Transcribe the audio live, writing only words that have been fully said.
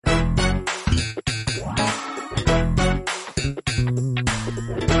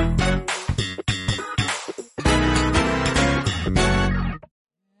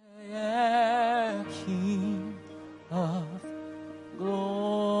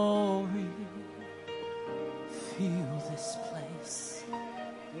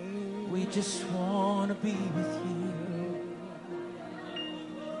just want to be with you.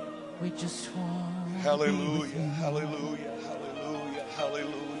 We just want to Hallelujah, be with you. hallelujah, hallelujah,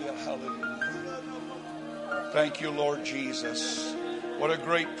 hallelujah, hallelujah. Thank you, Lord Jesus. What a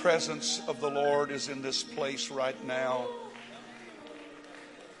great presence of the Lord is in this place right now.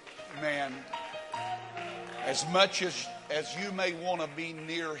 Man, as much as you may want to be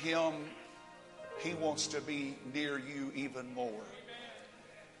near him, he wants to be near you even more.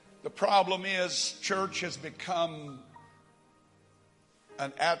 The problem is, church has become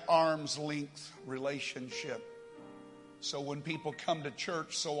an at arm's length relationship. So when people come to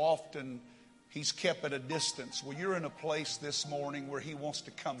church so often, he's kept at a distance. Well, you're in a place this morning where he wants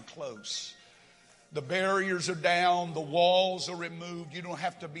to come close. The barriers are down, the walls are removed. You don't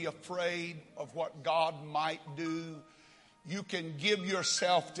have to be afraid of what God might do. You can give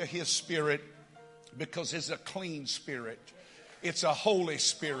yourself to his Spirit because it's a clean spirit. It's a holy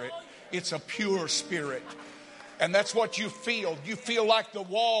spirit. It's a pure spirit. And that's what you feel. You feel like the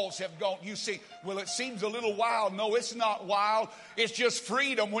walls have gone. You see, well, it seems a little wild. No, it's not wild. It's just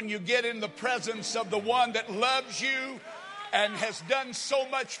freedom when you get in the presence of the one that loves you and has done so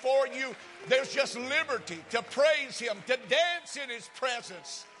much for you. There's just liberty to praise him, to dance in his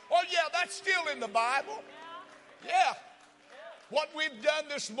presence. Oh, yeah, that's still in the Bible. Yeah. What we've done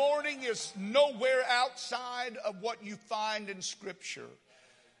this morning is nowhere outside of what you find in Scripture.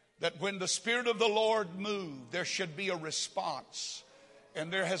 That when the Spirit of the Lord moved, there should be a response.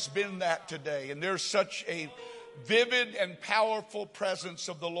 And there has been that today. And there's such a vivid and powerful presence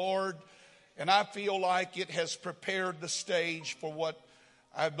of the Lord. And I feel like it has prepared the stage for what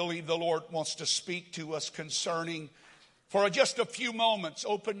I believe the Lord wants to speak to us concerning. For just a few moments,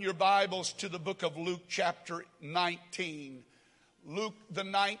 open your Bibles to the book of Luke chapter 19. Luke, the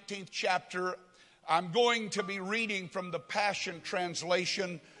 19th chapter. I'm going to be reading from the Passion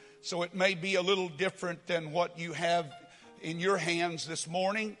Translation, so it may be a little different than what you have in your hands this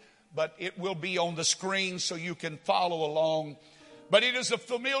morning, but it will be on the screen so you can follow along. But it is a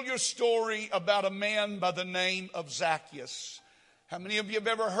familiar story about a man by the name of Zacchaeus. How many of you have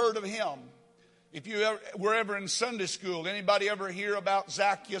ever heard of him? If you were ever in Sunday school, anybody ever hear about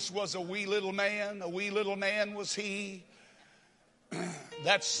Zacchaeus was a wee little man? A wee little man was he.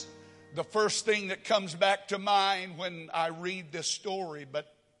 That's the first thing that comes back to mind when I read this story.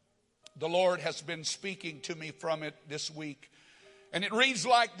 But the Lord has been speaking to me from it this week. And it reads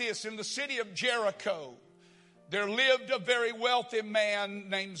like this. In the city of Jericho, there lived a very wealthy man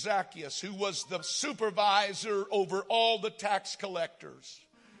named Zacchaeus, who was the supervisor over all the tax collectors.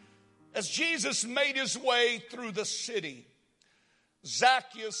 As Jesus made his way through the city,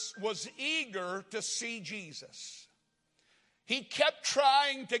 Zacchaeus was eager to see Jesus. He kept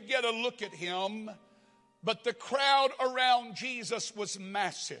trying to get a look at him, but the crowd around Jesus was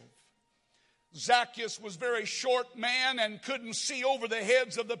massive. Zacchaeus was a very short man and couldn't see over the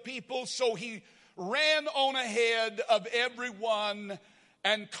heads of the people, so he ran on ahead of everyone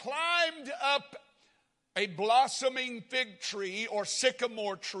and climbed up a blossoming fig tree or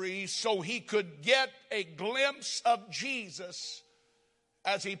sycamore tree so he could get a glimpse of Jesus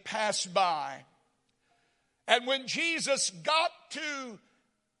as he passed by. And when Jesus got to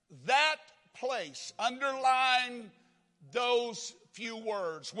that place, underline those few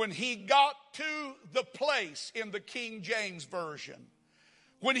words. When he got to the place in the King James Version,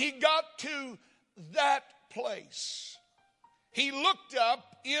 when he got to that place, he looked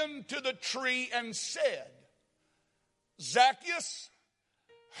up into the tree and said, Zacchaeus,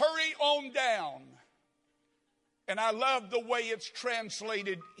 hurry on down. And I love the way it's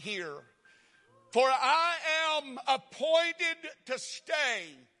translated here. For I am appointed to stay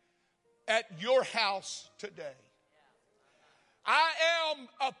at your house today. I am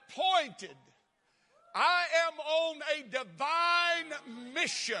appointed. I am on a divine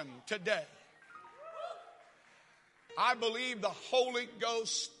mission today. I believe the Holy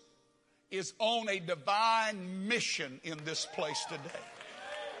Ghost is on a divine mission in this place today.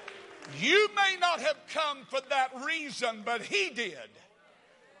 You may not have come for that reason, but he did.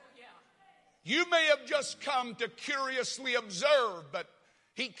 You may have just come to curiously observe, but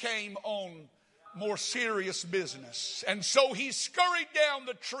he came on more serious business. And so he scurried down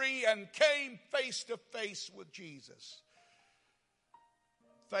the tree and came face to face with Jesus.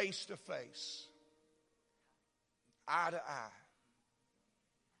 Face to face. Eye to eye.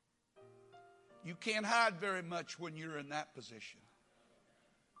 You can't hide very much when you're in that position.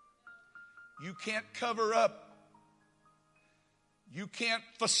 You can't cover up. You can't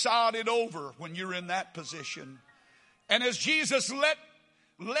facade it over when you're in that position. And as Jesus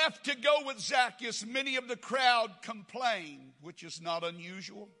left to go with Zacchaeus, many of the crowd complained, which is not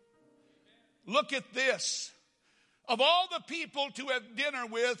unusual. look at this. Of all the people to have dinner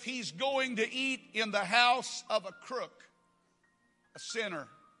with, he's going to eat in the house of a crook, a sinner.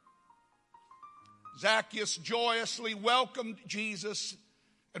 Zacchaeus joyously welcomed Jesus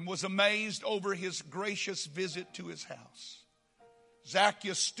and was amazed over his gracious visit to his house.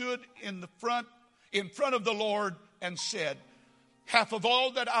 Zacchaeus stood in front of the Lord and said, "Half of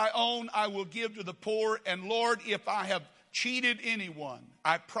all that I own I will give to the poor, and Lord, if I have cheated anyone,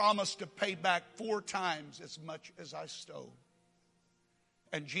 I promise to pay back 4 times as much as I stole."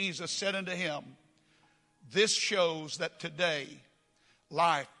 And Jesus said unto him, "This shows that today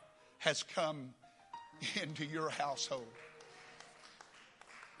life has come into your household."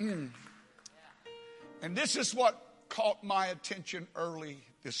 And this is what caught my attention early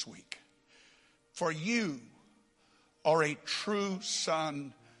this week. For you are a true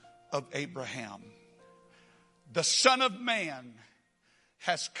son of Abraham. The Son of Man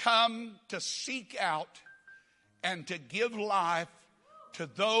has come to seek out and to give life to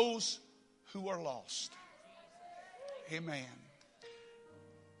those who are lost. Amen.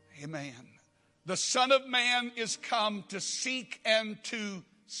 Amen. The Son of Man is come to seek and to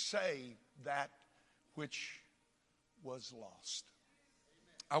save that which was lost.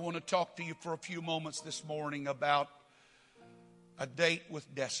 I want to talk to you for a few moments this morning about a date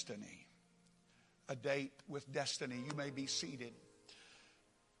with destiny. A date with destiny. You may be seated.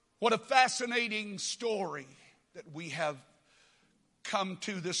 What a fascinating story that we have come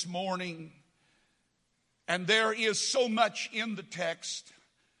to this morning. And there is so much in the text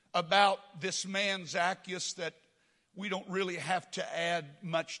about this man Zacchaeus that we don't really have to add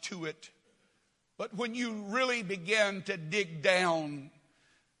much to it. But when you really begin to dig down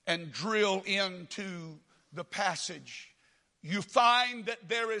and drill into the passage, you find that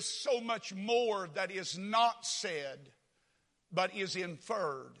there is so much more that is not said, but is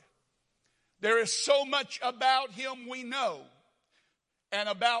inferred. There is so much about him we know, and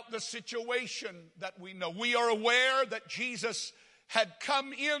about the situation that we know. We are aware that Jesus had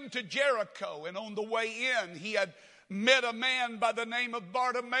come into Jerico, and on the way in, he had met a man by the name of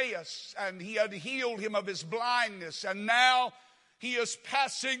Bartimaeus, and he had healed him of his blindness, and now he is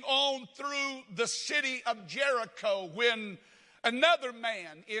passing on through the city of Jericho when another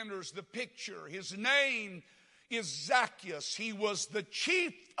man enters the picture. His name is Zacchaeus. He was the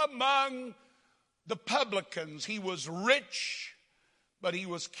chief among the publicans. He was rich, but he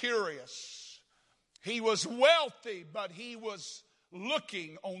was curious. He was wealthy, but he was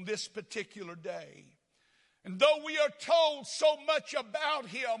looking on this particular day. And though we are told so much about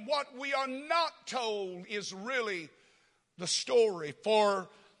him, what we are not told is really the story. For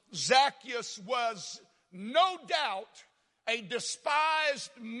Zacchaeus was no doubt a despised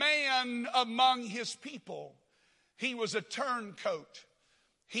man among his people. He was a turncoat.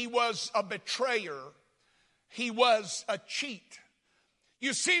 He was a betrayer. He was a cheat.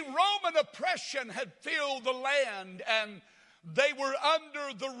 You see, Roman oppression had filled the land, and they were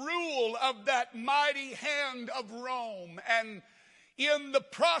under the rule of that mighty hand of Rome. And in the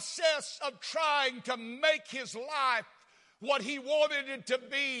process of trying to make his life what he wanted it to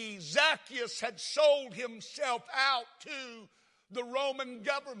be, Zacchaeus had sold himself out to the Roman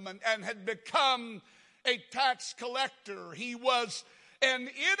government and had become a tax collector. He was an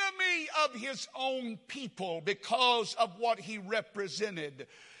enemy of his own people because of what he represented.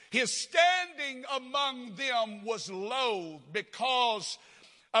 His standing among them was low because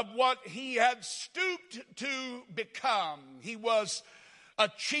of what he had stooped to become. He was a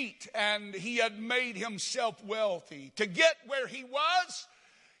cheat, and he had made himself wealthy. To get where he was,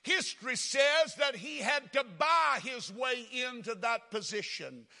 history says that he had to buy his way into that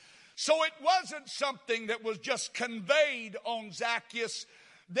position. So it wasn't something that was just conveyed on Zacchaeus.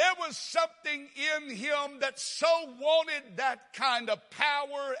 There was something in him that so wanted that kind of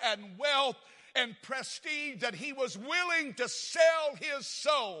power and wealth and prestige that he was willing to sell his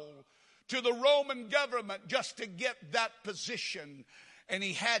soul to the Roman government just to get that position. And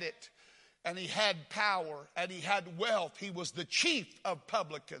he had it, and he had power, and he had wealth. He was the chief of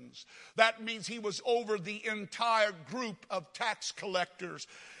publicans. That means he was over the entire group of tax collectors.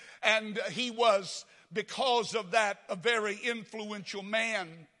 And he was, because of that, a very influential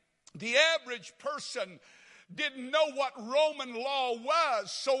man. The average person didn't know what Roman law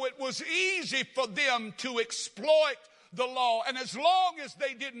was, so it was easy for them to exploit the law. And as long as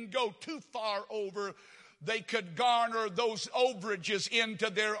they didn't go too far over, they could garner those overages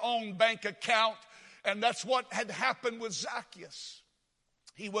into their own bank account. And that's what had happened with Zacchaeus.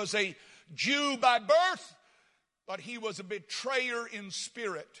 He was a Jew by birth, but he was a betrayer in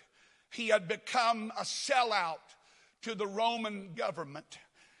spirit. He had become a sellout to the Roman government.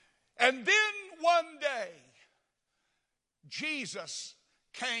 And then one day, Jesus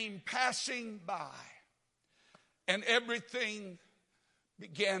came passing by, and everything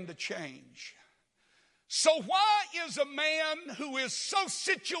began to change. So why is a man who is so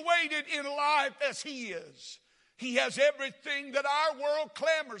situated in life as he is? He has everything that our world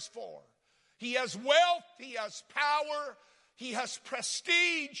clamors for. He has wealth, he has power, he has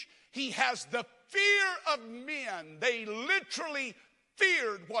prestige, he has the fear of men. They literally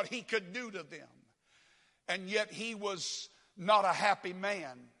feared what he could do to them. And yet he was not a happy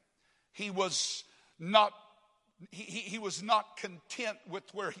man. He was not content with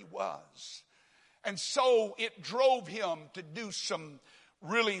where he was. And so it drove him to do some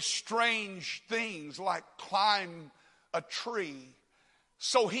really strange things, like climb a tree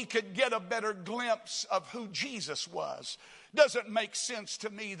so he could get a better glimpse of who Jesus was. Doesn't make sense to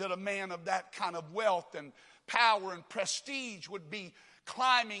me that a man of that kind of wealth and power and prestige would be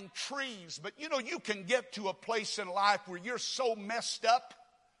climbing trees. But you know, you can get to a place in life where you're so messed up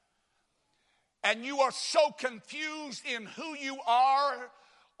and you are so confused in who you are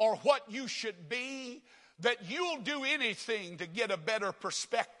or what you should be that you'll do anything to get a better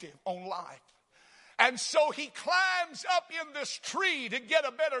perspective on life. And so he climbs up in this tree to get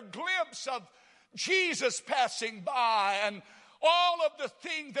a better glimpse of Jesus passing by and all of the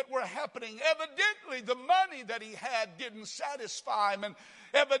things that were happening. Evidently, the money that he had didn't satisfy him, and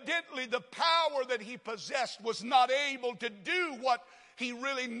evidently the power that he possessed was not able to do what he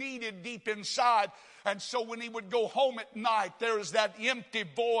really needed deep inside. And so when he would go home at night, there is that empty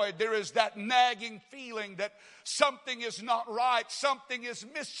void. There is that nagging feeling that something is not right, something is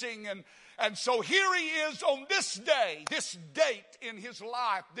missing. And so here he is on this day, this date in his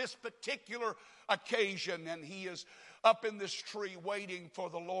life, this particular occasion, and he is up in this tree waiting for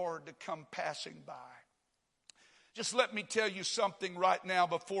the Lord to come passing by. Just let me tell you something right now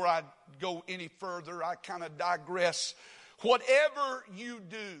before I go any further. I kind of digress. Whatever you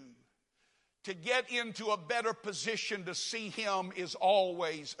do to get into a better position to see him is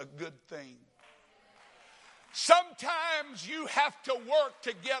always a good thing. Sometimes you have to work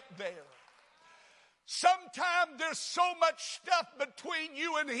to get there. Sometimes there's so much stuff between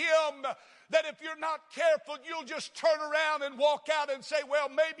you and him that if you're not careful, you'll just turn around and walk out and say, well,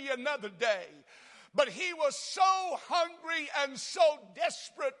 maybe another day. But he was so hungry and so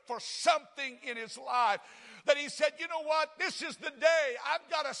desperate for something in his life that he said, you know what, this is the day. I've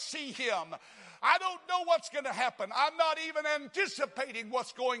got to see him. I don't know what's going to happen. I'm not even anticipating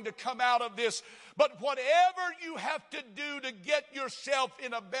what's going to come out of this. But whatever you have to do to get yourself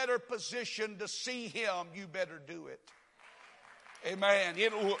in a better position to see him, you better do it. Amen.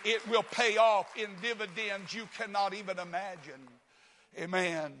 It will pay off in dividends you cannot even imagine.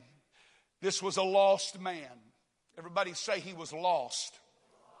 Amen. This was a lost man. Everybody say he was lost.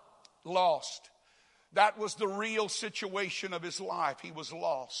 Lost. That was the real situation of his life. He was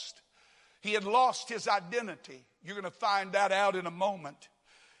lost. He had lost his identity. You're going to find that out in a moment.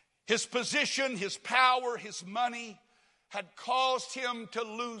 His position, his power, his money had caused him to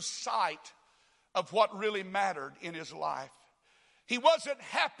lose sight of what really mattered in his life. He wasn't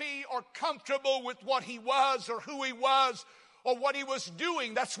happy or comfortable with what he was or who he was or what he was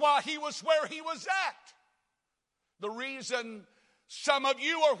doing. That's why he was where he was at. The reason some of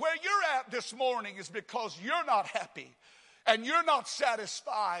you are where you're at this morning is because you're not happy and you're not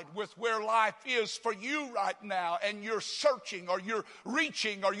satisfied with where life is for you right now, and you're searching or you're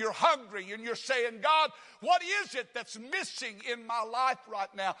reaching or you're hungry and you're saying, God, what is it that's missing in my life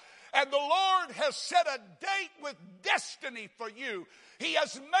right now? And the Lord has set a date with destiny for you. He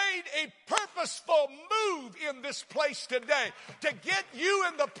has made a purposeful move in this place today to get you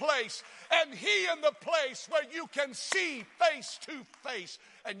in the place and he in the place where you can see face to face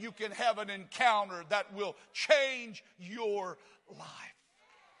and you can have an encounter that will change your life.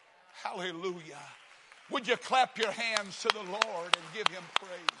 Hallelujah. Would you clap your hands to the Lord and give him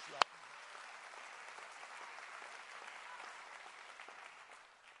praise right now?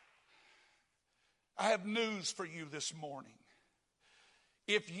 I have news for you this morning.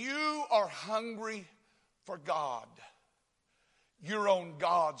 If you are hungry for God, you're on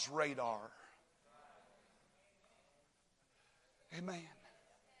God's radar. Amen.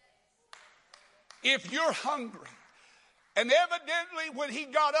 If you're hungry, and evidently when he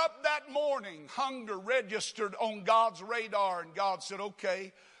got up that morning, hunger registered on God's radar, and God said,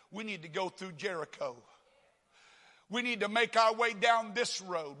 okay, we need to go through Jericho. We need to make our way down this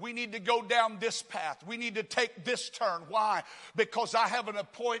road. We need to go down this path. We need to take this turn. Why? Because I have an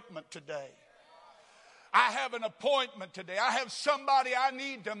appointment today. I have an appointment today. I have somebody I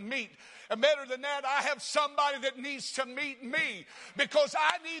need to meet. And better than that, I have somebody that needs to meet me, because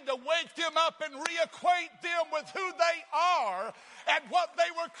I need to wake them up and reacquaint them with who they are and what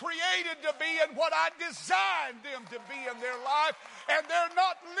they were created to be and what I designed them to be in their life. And they're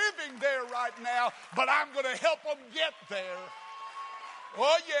not living there right now, but I'm going to help them get there.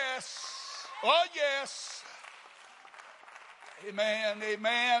 Oh, yes. Oh, yes. Amen,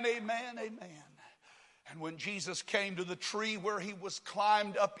 amen, amen, amen. And when Jesus came to the tree where he was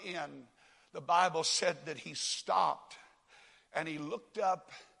climbed up in, the Bible said that he stopped and he looked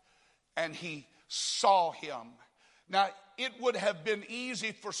up and he saw him. Now, it would have been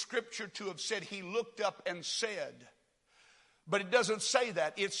easy for Scripture to have said he looked up and said, but it doesn't say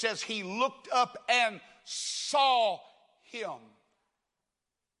that. It says he looked up and saw him.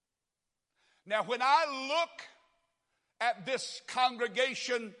 Now, when I look at this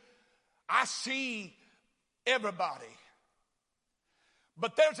congregation, I see everybody.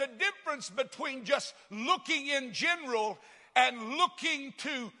 But there's a difference between just looking in general and looking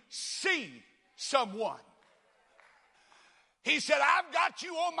to see someone. He said, I've got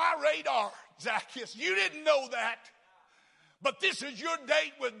you on my radar, Zacchaeus. You didn't know that. But this is your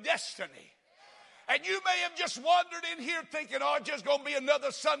date with destiny. And you may have just wandered in here thinking, oh, it's just going to be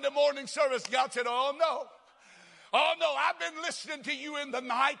another Sunday morning service. God said, oh, no. Oh, no, I've been listening to you in the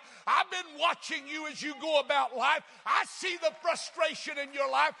night. I've been watching you as you go about life. I see the frustration in your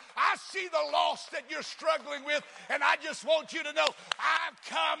life. I see the loss that you're struggling with. And I just want you to know, I've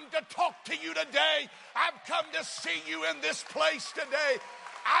come to talk to you today. I've come to see you in this place today.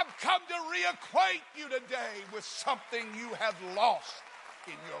 I've come to reacquaint you today with something you have lost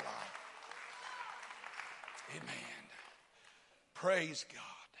in your life. Amen. Praise God.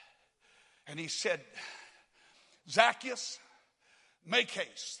 And he said, Zacchaeus, make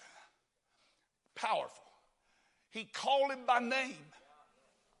haste. Powerful. He called him by name.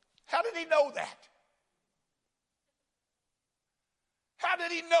 How did he know that? How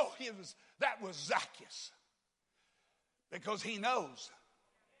did he know that was Zacchaeus? Because he knows.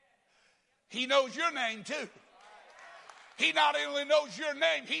 He knows your name too. He not only knows your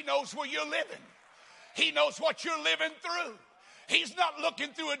name, he knows where you're living. He knows what you're living through. He's not looking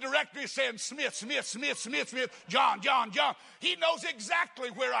through a directory saying Smith, Smith, Smith, Smith, Smith, John, John, John. He knows exactly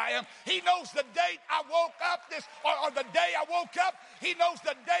where I am. He knows the date I woke up or the day I woke up. He knows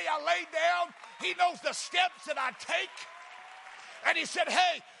the day I lay down. He knows the steps that I take. And he said,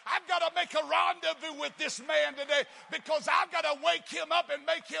 hey, I've got to make a rendezvous with this man today, because I've got to wake him up and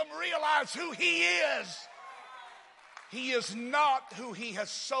make him realize who he is. He is not who he has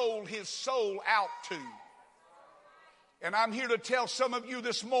sold his soul out to. And I'm here to tell some of you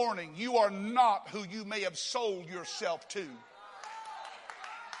this morning, you are not who you may have sold yourself to.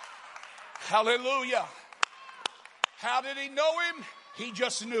 Hallelujah. How did he know him? He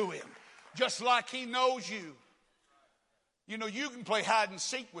just knew him. Just like he knows you. You know, you can play hide and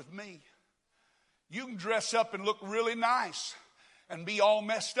seek with me. You can dress up and look really nice and be all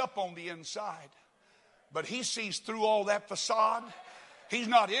messed up on the inside. But he sees through all that facade. He's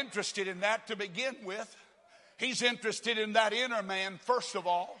not interested in that to begin with. He's interested in that inner man first of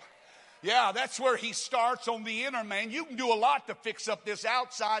all. Yeah, that's where he starts, on the inner man. You can do a lot to fix up this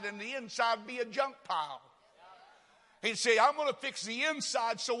outside, and the inside be a junk pile. He'd say, I'm going to fix the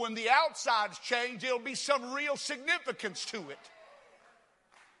inside so when the outside's changed, there'll be some real significance to it.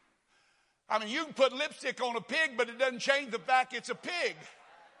 I mean, you can put lipstick on a pig, but it doesn't change the fact it's a pig.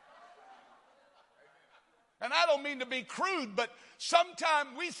 And I don't mean to be crude, but sometimes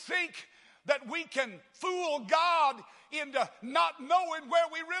we think that we can fool God into not knowing where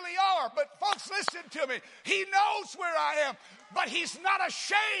we really are. But folks, listen to me. He knows where I am, but he's not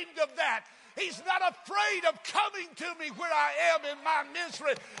ashamed of that. He's not afraid of coming to me where I am in my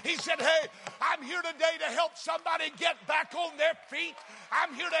misery. He said, hey, I'm here today to help somebody get back on their feet.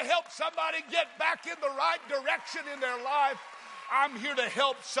 I'm here to help somebody get back in the right direction in their life. I'm here to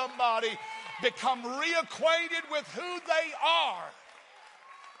help somebody become reacquainted with who they are.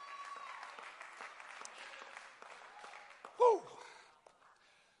 Whew.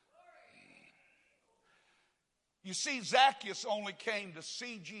 You see, Zacchaeus only came to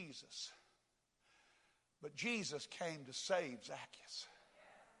see Jesus. But Jesus came to save Zacchaeus.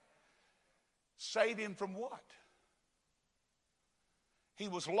 Save him from what? He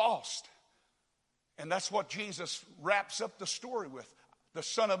was lost. And that's what Jesus wraps up the story with. The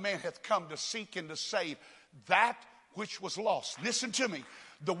Son of Man hath come to seek and to save that which was lost. Listen to me.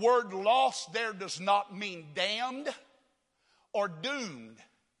 The word lost there does not mean damned or doomed.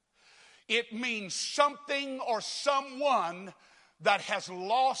 It means something or someone that has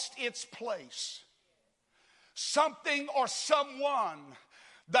lost its place. something or someone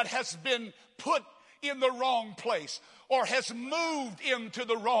that has been put in the wrong place, or has moved into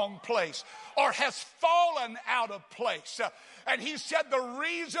the wrong place, or has fallen out of place. And he said, the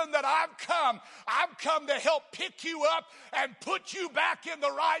reason that I've come to help pick you up and put you back in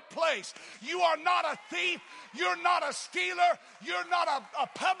the right place. You are not a thief. You're not a stealer. You're not a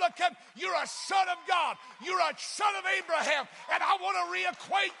publican. You're a son of God. You're a son of Abraham. And I want to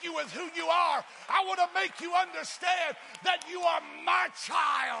reacquaint you with who you are. I want to make you understand that you are my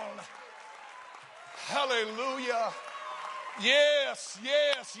child. Hallelujah. Yes,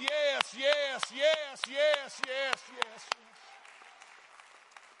 yes, yes, yes, yes, yes, yes, yes.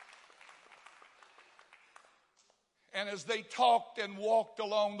 And as they talked and walked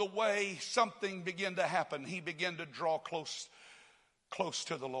along the way, something began to happen. He began to draw close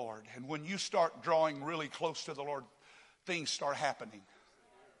to the Lord. And when you start drawing really close to the Lord, things start happening.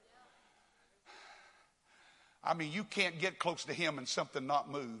 I mean, you can't get close to him and something not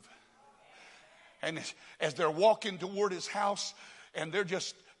move. And as they're walking toward his house and they're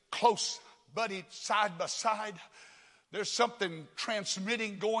just close, buddied, side by side, there's something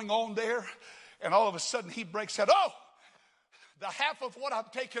transmitting going on there. And all of a sudden he breaks out, oh, the half of what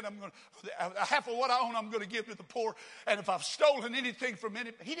I've taken, half of what I own, I'm going to give to the poor. And if I've stolen anything from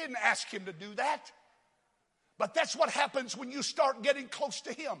anybody, he didn't ask him to do that. But that's what happens when you start getting close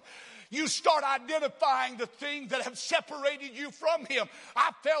to him. You start identifying the things that have separated you from him.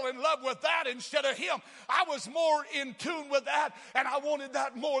 I fell in love with that instead of him. I was more in tune with that, and I wanted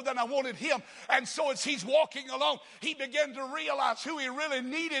that more than I wanted him. And so as he's walking along, he began to realize who he really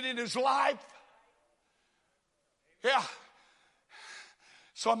needed in his life. Yeah.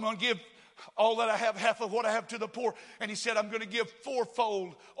 So I'm going to give all that I have, half of what I have to the poor. And he said, I'm going to give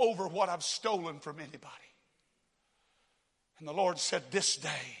fourfold over what I've stolen from anybody. And the Lord said, this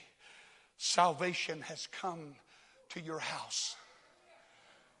day, salvation has come to your house.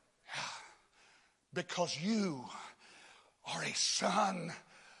 Because you are a son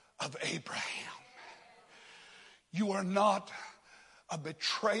of Abraham. You are not a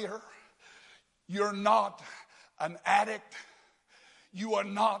betrayer. You're not an addict. You are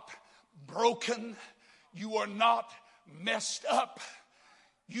not broken. You are not messed up.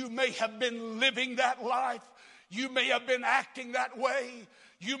 You may have been living that life. You may have been acting that way.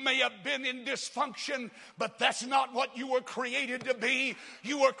 You may have been in dysfunction, but that's not what you were created to be.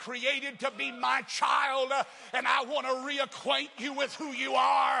 You were created to be my child, and I want to reacquaint you with who you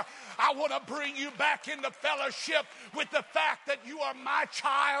are. I want to bring you back into fellowship with the fact that you are my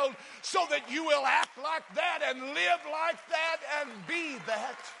child, so that you will act like that and live like that and be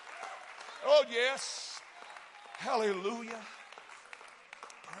that. Oh, yes. Hallelujah.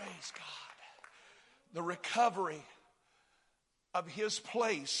 Praise God. The recovery of his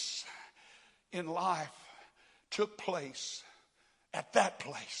place in life took place at that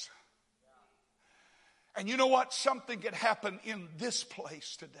place. And you know what? Something could happen in this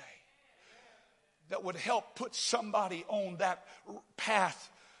place today that would help put somebody on that path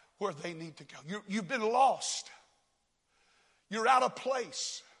where they need to go. You've been lost. You're out of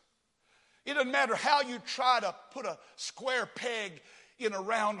place. It doesn't matter how you try to put a square peg in a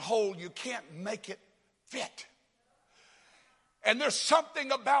round hole, you can't make it fit. And there's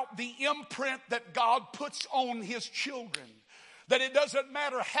something about the imprint that God puts on his children, that it doesn't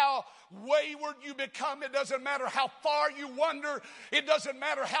matter how wayward you become, it doesn't matter how far you wander, it doesn't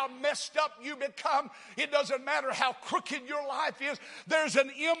matter how messed up you become, it doesn't matter how crooked your life is. There's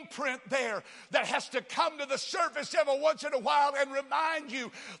an imprint there that has to come to the surface every once in a while and remind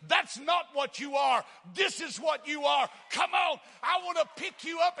you that's not what you are. This is what you are. Come on, I want to pick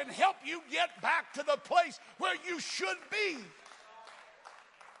you up and help you get back to the place where you should be.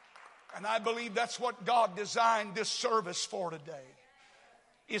 And I believe that's what God designed this service for today,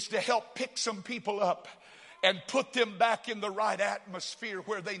 is to help pick some people up and put them back in the right atmosphere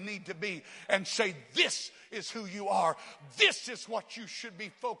where they need to be and say, this is who you are. This is what you should be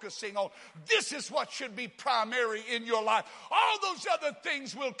focusing on. This is what should be primary in your life. All those other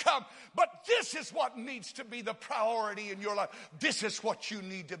things will come, but this is what needs to be the priority in your life. This is what you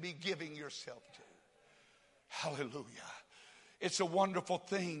need to be giving yourself to. Hallelujah. It's a wonderful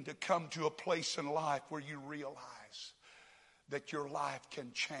thing to come to a place in life where you realize that your life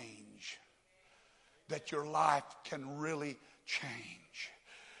can change, that your life can really change.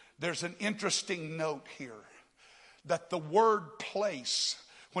 There's an interesting note here that the word place,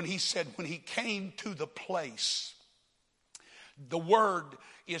 when he said when he came to the place, the word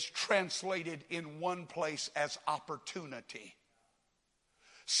is translated in one place as opportunity.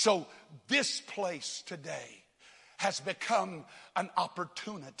 So this place today has become an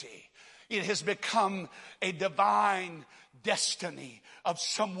opportunity. It has become a divine destiny of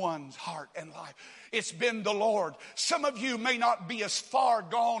someone's heart and life. It's been the Lord. Some of you may not be as far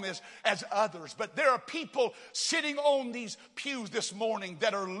gone as others, but there are people sitting on these pews this morning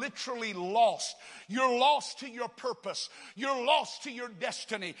that are literally lost. You're lost to your purpose. You're lost to your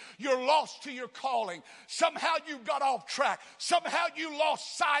destiny. You're lost to your calling. Somehow you got off track. Somehow you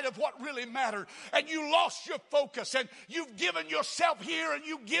lost sight of what really mattered, and you lost your focus, and you've given yourself here and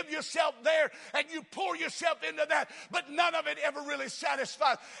you give yourself there and you pour yourself into that, but none of it ever really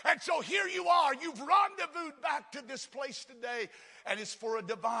satisfies. And so here you are. You've rendezvoused back to this place today, and it's for a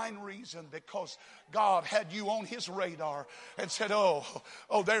divine reason, because God had you on his radar and said, oh,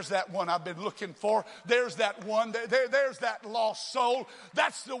 there's that one I've been looking for. There's that one. There's that lost soul.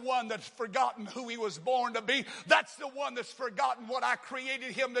 That's the one that's forgotten who he was born to be. That's the one that's forgotten what I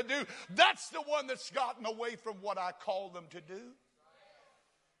created him to do. That's the one that's gotten away from what I called them to do.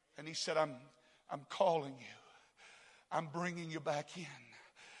 And he said, I'm calling you. I'm bringing you back in.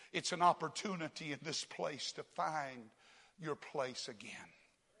 It's an opportunity in this place to find your place again.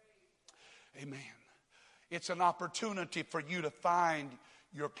 Amen. It's an opportunity for you to find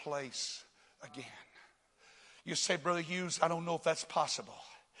your place again. You say, Brother Hughes, I don't know if that's possible.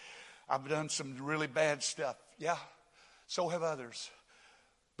 I've done some really bad stuff. Yeah, so have others.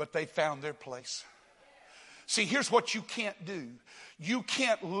 But they found their place. See, here's what you can't do. You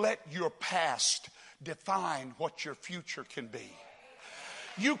can't let your past define what your future can be.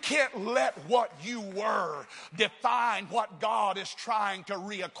 You can't let what you were define what God is trying to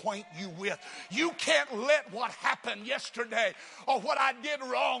reacquaint you with. You can't let what happened yesterday or what I did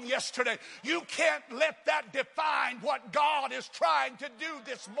wrong yesterday, you can't let that define what God is trying to do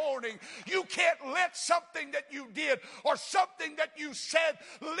this morning. You can't let something that you did or something that you said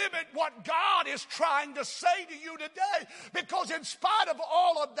limit what God is trying to say to you today. Because in spite of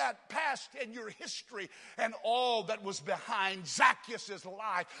all of that past in your history and all that was behind Zacchaeus' life,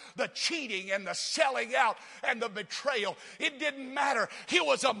 the cheating and the selling out and the betrayal, it didn't matter. It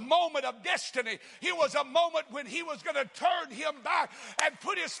was a moment of destiny. It was a moment when he was going to turn him back and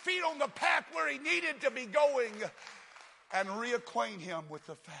put his feet on the path where he needed to be going and reacquaint him with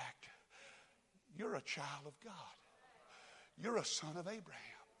the fact, you're a child of God. You're a son of Abraham.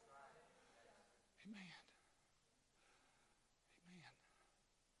 Amen. Amen.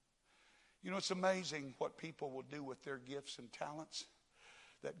 You know, it's amazing what people will do with their gifts and talents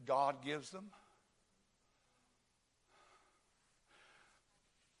that God gives them.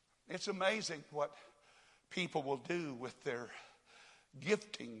 It's amazing what people will do with their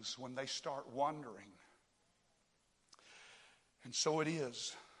giftings when they start wandering. And so it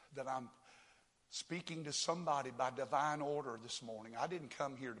is that I'm speaking to somebody by divine order this morning. I didn't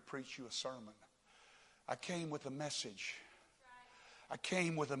come here to preach you a sermon. I came with a message. I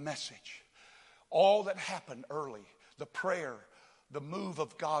came with a message. All that happened early, the prayer, the move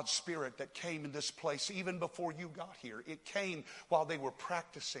of God's Spirit that came in this place even before you got here. It came while they were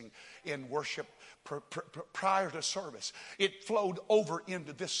practicing in worship prior to service. It flowed over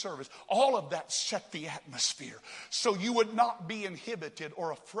into this service. All of that set the atmosphere so you would not be inhibited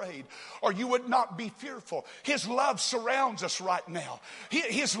or afraid, or you would not be fearful. His love surrounds us right now.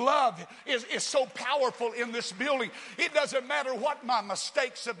 His love is so powerful in this building. It doesn't matter what my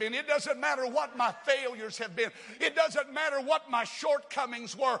mistakes have been. It doesn't matter what my failures have been. It doesn't matter what my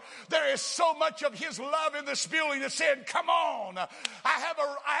shortcomings were. There is so much of his love in this building that said, come on, I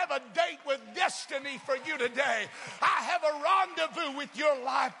have a date with destiny for you today. I have a rendezvous with your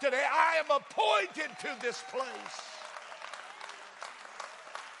life today. I am appointed to this place.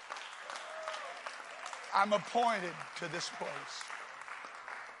 I'm appointed to this place.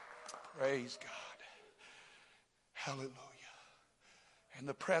 Praise God. Hallelujah. In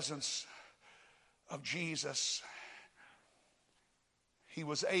the presence of Jesus, he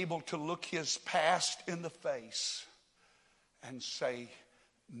was able to look his past in the face and say,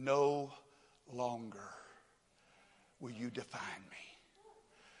 no longer will you define me.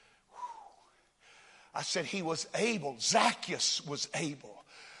 I said he was able, Zacchaeus was able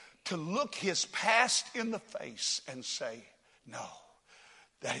to look his past in the face and say, no,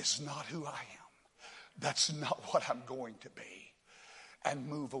 that is not who I am. That's not what I'm going to be. And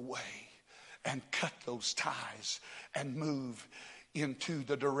move away and cut those ties and move into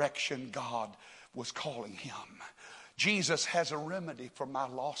the direction God was calling him. Jesus has a remedy for my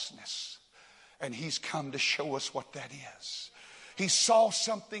lostness, and he's come to show us what that is. He saw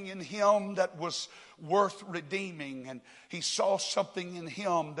something in him that was worth redeeming, and he saw something in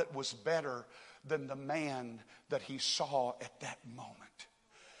him that was better than the man that he saw at that moment.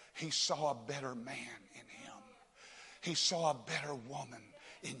 He saw a better man in him. He saw a better woman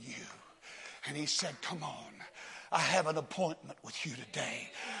in you. And he said, come on. I have an appointment with you today.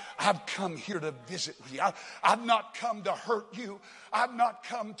 I've come here to visit with you. I've not come to hurt you. I've not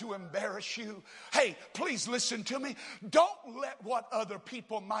come to embarrass you. Hey, please listen to me. Don't let what other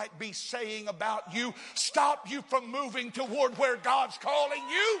people might be saying about you stop you from moving toward where God's calling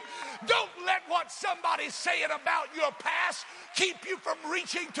you. Don't let what somebody's saying about your past keep you from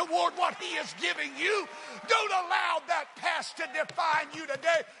reaching toward what he is giving you. Don't allow that past to define you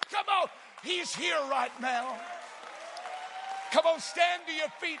today. Come on, he's here right now. Come on, stand to your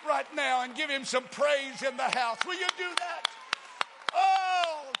feet right now and give him some praise in the house. Will you do that?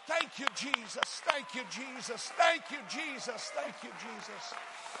 Oh, thank you, Jesus. Thank you, Jesus. Thank you, Jesus. Thank you, Jesus.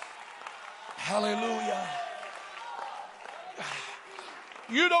 Hallelujah.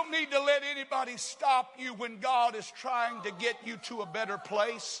 You don't need to let anybody stop you when God is trying to get you to a better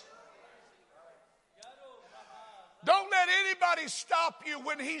place. Don't let anybody stop you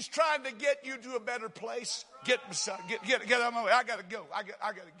when he's trying to get you to a better place. Get out of my way. I gotta go.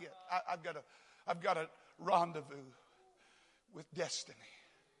 I've got a rendezvous with destiny.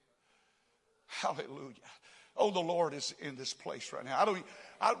 Hallelujah. Oh, the Lord is in this place right now.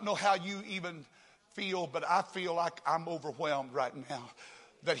 I don't know how you even feel, but I feel like I'm overwhelmed right now.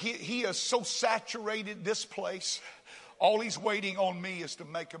 That he has so saturated this place. All he's waiting on me is to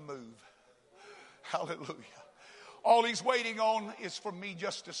make a move. Hallelujah. All he's waiting on is for me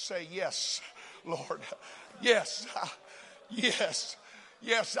just to say, yes, Lord. Yes. Yes.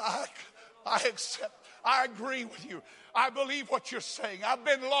 Yes, I accept. I agree with you. I believe what you're saying. I've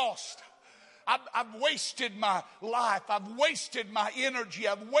been lost. I've wasted my life. I've wasted my energy.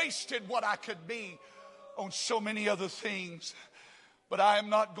 I've wasted what I could be on so many other things. But I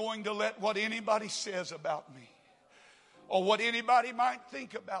am not going to let what anybody says about me or what anybody might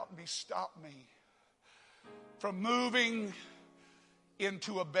think about me stop me from moving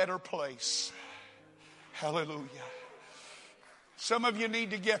into a better place. Hallelujah. Some of you need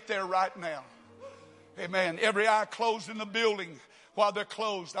to get there right now. Amen. Every eye closed in the building. While they're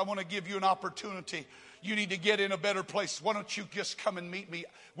closed, I want to give you an opportunity. You need to get in a better place. Why don't you just come and meet me?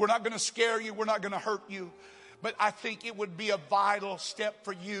 We're not going to scare you. We're not going to hurt you. But I think it would be a vital step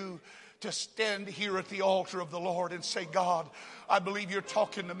for you to stand here at the altar of the Lord and say, God, I believe you're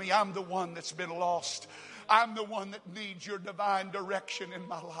talking to me. I'm the one that's been lost. I'm the one that needs your divine direction in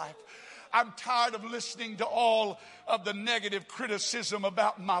my life. I'm tired of listening to all of the negative criticism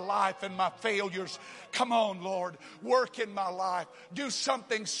about my life and my failures. Come on, Lord, work in my life. Do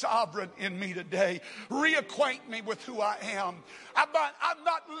something sovereign in me today. Reacquaint me with who I am. I'm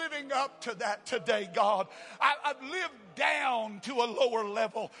not living up to that today, God. I've lived down to a lower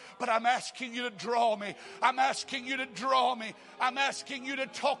level, but I'm asking you to draw me. I'm asking you to draw me. I'm asking you to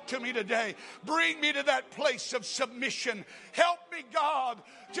talk to me today. Bring me to that place of submission. Help me, God,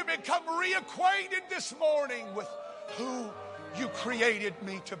 to become reacquainted this morning with who you created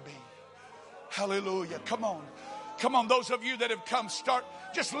me to be. Hallelujah. Come on. Come on. Those of you that have come,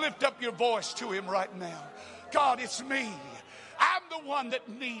 just lift up your voice to him right now. God, it's me. I'm the one that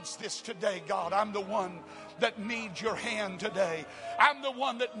needs this today, God. I'm the one that needs your hand today. I'm the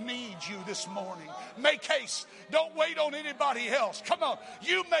one that needs you this morning. Make haste. Don't wait on anybody else. Come on.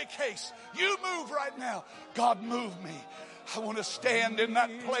 You make haste. You move right now. God, move me. I want to stand in that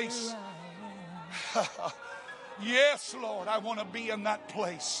place. Yes, Lord, I want to be in that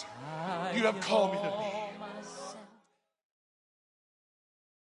place you have called me to be.